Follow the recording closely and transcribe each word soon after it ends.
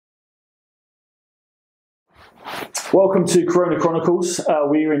Welcome to Chronicles.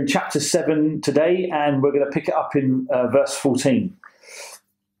 We're in chapter 7 today, and we're going to pick it up in verse 14.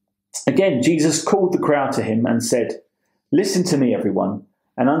 Again, Jesus called the crowd to him and said, "Listen to me, everyone,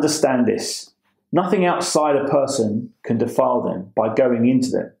 and understand this. Nothing outside a person can defile them by going into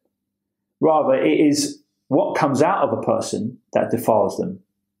them. Rather, it is what comes out of a person that defiles them."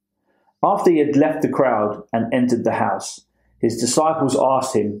 After he had left the crowd and entered the house, his disciples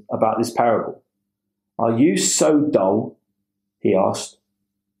asked him about this parable. "Are you so dull?" he asked.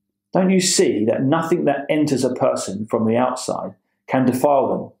 "Don't you see that nothing that enters a person from the outside can defile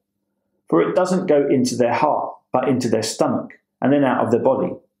them? For it doesn't go into their heart, but into their stomach, and then out of their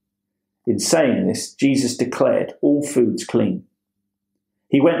body." In saying this, Jesus declared all foods clean.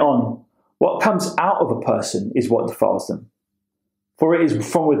 He went on, "What comes out of a person is what defiles them. For it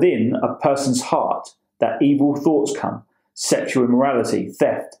is from within a person's heart that evil thoughts come: sexual immorality,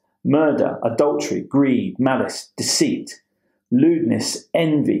 theft, murder, adultery, greed, malice, deceit, lewdness,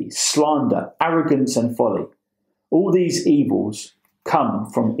 envy, slander, arrogance, and folly. All these evils come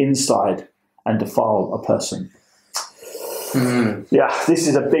from inside and defile a person." Yeah, this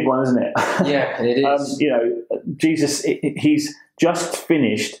is a big one, isn't it? Yeah, it is. Jesus, he's just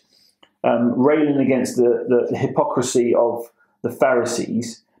finished railing against the hypocrisy of the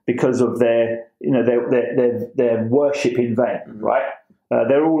Pharisees because of their worship in vain, right?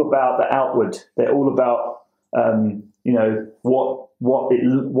 They're all about the outward. They're all about what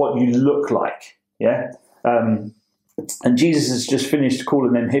you look like. Yeah. And Jesus has just finished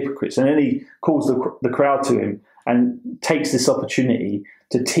calling them hypocrites, and then he calls the crowd to him and takes this opportunity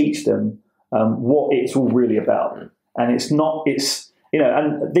to teach them what it's all really about. And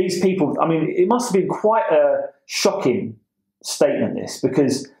and these people. I mean, it must have been quite a shocking statement, this,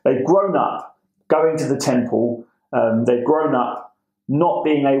 because they've grown up going to the temple. They've grown up not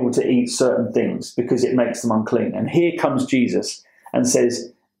being able to eat certain things because it makes them unclean. And here comes Jesus and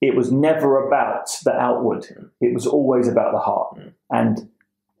says it was never about the outward. It was always about the heart. And,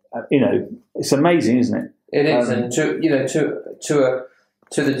 it's amazing, isn't it? It is. And to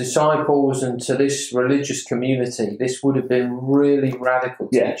the disciples and to this religious community, this would have been really radical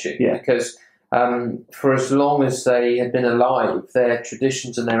teaching. Because for as long as they had been alive, their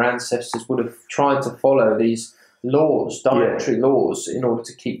traditions and their ancestors would have tried to follow these laws, dietary laws, in order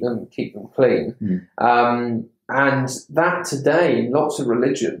to keep them clean. And that today in lots of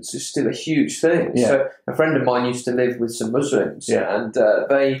religions is still a huge thing. So a friend of mine used to live with some Muslims, and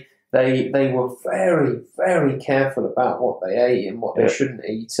they were very, very careful about what they ate and what they shouldn't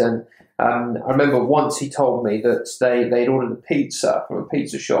eat. And I remember once he told me that they'd ordered a pizza from a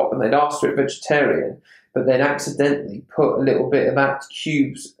pizza shop and they'd asked for it vegetarian, but they'd accidentally put a little bit of that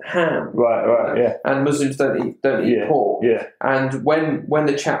cube's ham. Right. And Muslims don't eat pork. And when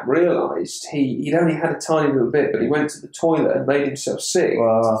the chap realised he'd only had a tiny little bit, but he went to the toilet and made himself sick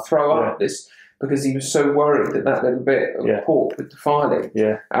to throw up this, because he was so worried that little bit of pork would defile him.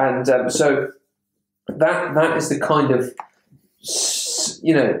 And so that is the kind of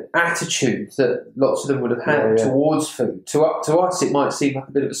attitude that lots of them would have had towards food. To us, it might seem like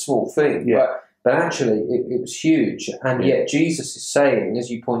a bit of a small thing, but actually it was huge. And yet Jesus is saying,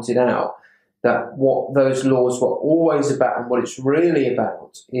 as you pointed out, that what those laws were always about and what it's really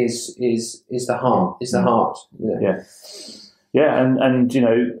about is the heart. Is the heart. And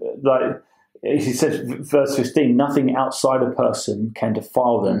like he says, verse 15, nothing outside a person can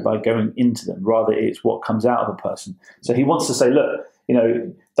defile them by going into them. Rather, it's what comes out of a person. So he wants to say, look,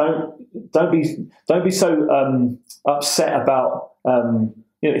 don't be so upset about.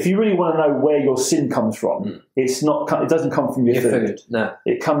 If you really want to know where your sin comes from, it doesn't come from your food. No,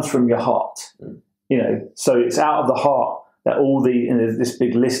 it comes from your heart. So it's out of the heart that all this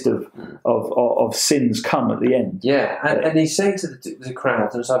big list of sins come at the end. And he's saying to the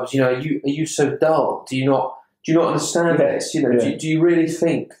crowd and disciples, are you so dull? Do you not understand this? Do you really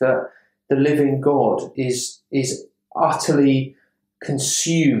think that the living God is utterly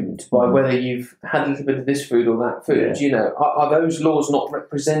consumed by whether you've had a little bit of this food or that food? Are those laws not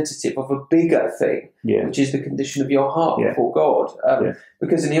representative of a bigger thing, which is the condition of your heart before God?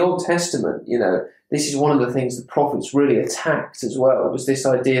 Because in the Old Testament, this is one of the things the prophets really attacked as well, was this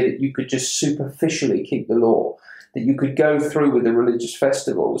idea that you could just superficially keep the law, that you could go through with the religious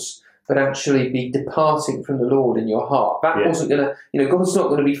festivals, but actually be departing from the Lord in your heart. That wasn't going to, God's not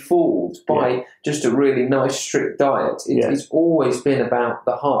going to be fooled by just a really nice, strict diet. It's always been about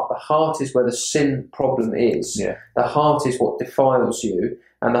the heart. The heart is where the sin problem is. The heart is what defiles you,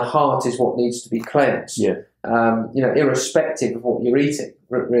 and the heart is what needs to be cleansed. Irrespective of what you're eating,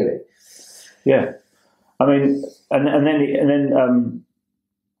 really.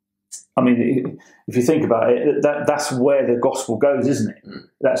 I mean, if you think about it, that's where the gospel goes, isn't it?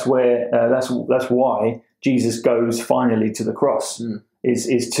 That's where that's why Jesus goes finally to the cross.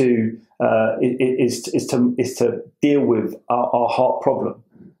 Is to deal with our heart problem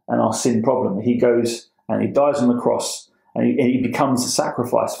and our sin problem. He goes and he dies on the cross, and he becomes a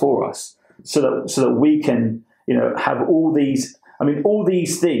sacrifice for us, so that we can, have all these. I mean, all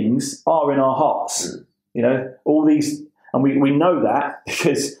these things are in our hearts. All these, and we know that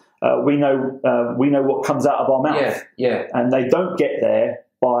because we know what comes out of our mouth. Yeah. And they don't get there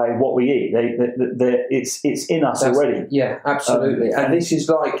by what we eat. It's in us already. Yeah, absolutely. And this is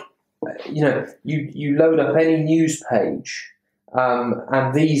like, you load up any news page,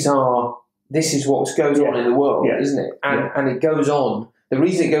 and this is what goes on in the world, isn't it? And it goes on. The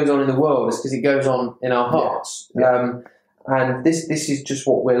reason it goes on in the world is because it goes on in our hearts. And this is just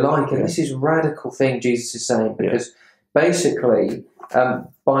what we're like. And this is a radical thing Jesus is saying, because basically,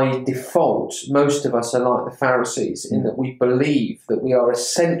 by default, most of us are like the Pharisees in that we believe that we are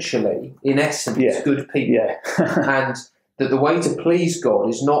essentially, in essence, good people. And that the way to please God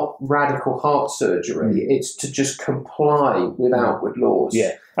is not radical heart surgery, it's to just comply with outward laws.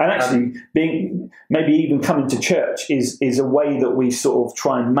 And actually, maybe even coming to church is a way that we sort of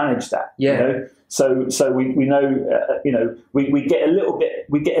try and manage that. So we know, we get a little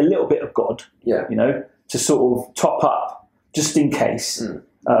bit of God, to sort of top up just in case.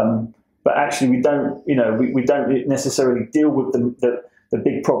 But actually, we don't necessarily deal with the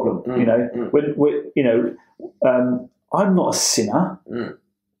big problem. I'm not a sinner.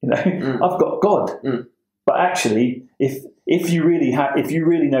 I've got God. But actually, if you really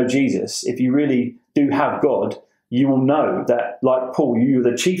know Jesus, if you really do have God, you will know that, like Paul, you are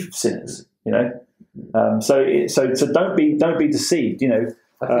the chief of sinners. So don't be deceived.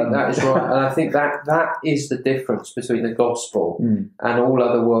 I think that is right, and I think that is the difference between the gospel and all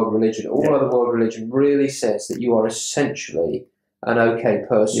other world religion. All other world religion really says that you are essentially an okay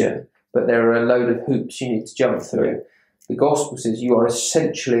person, but there are a load of hoops you need to jump through. The gospel says you are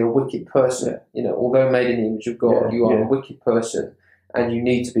essentially a wicked person. Although made in the image of God, you are a wicked person, and you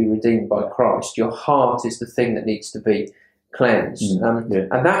need to be redeemed by Christ. Your heart is the thing that needs to be cleansed,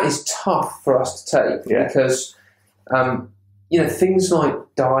 and that is tough for us to take because things like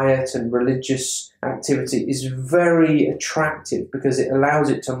diet and religious activity is very attractive because it allows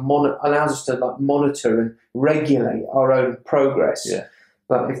us to monitor and regulate our own progress.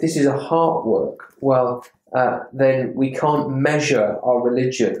 But if this is a heart work, then we can't measure our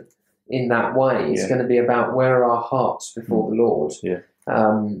religion in that way. It's going to be about where are our hearts before the Lord.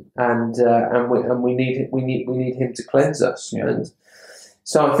 And we need Him to cleanse us. And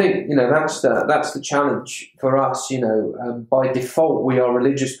so I think that's the challenge for us. By default, we are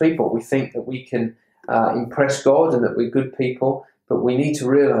religious people. We think that we can impress God and that we're good people, but we need to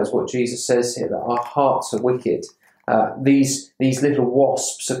realise what Jesus says here: that our hearts are wicked. These little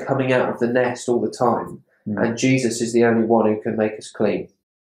wasps are coming out of the nest all the time, and Jesus is the only one who can make us clean.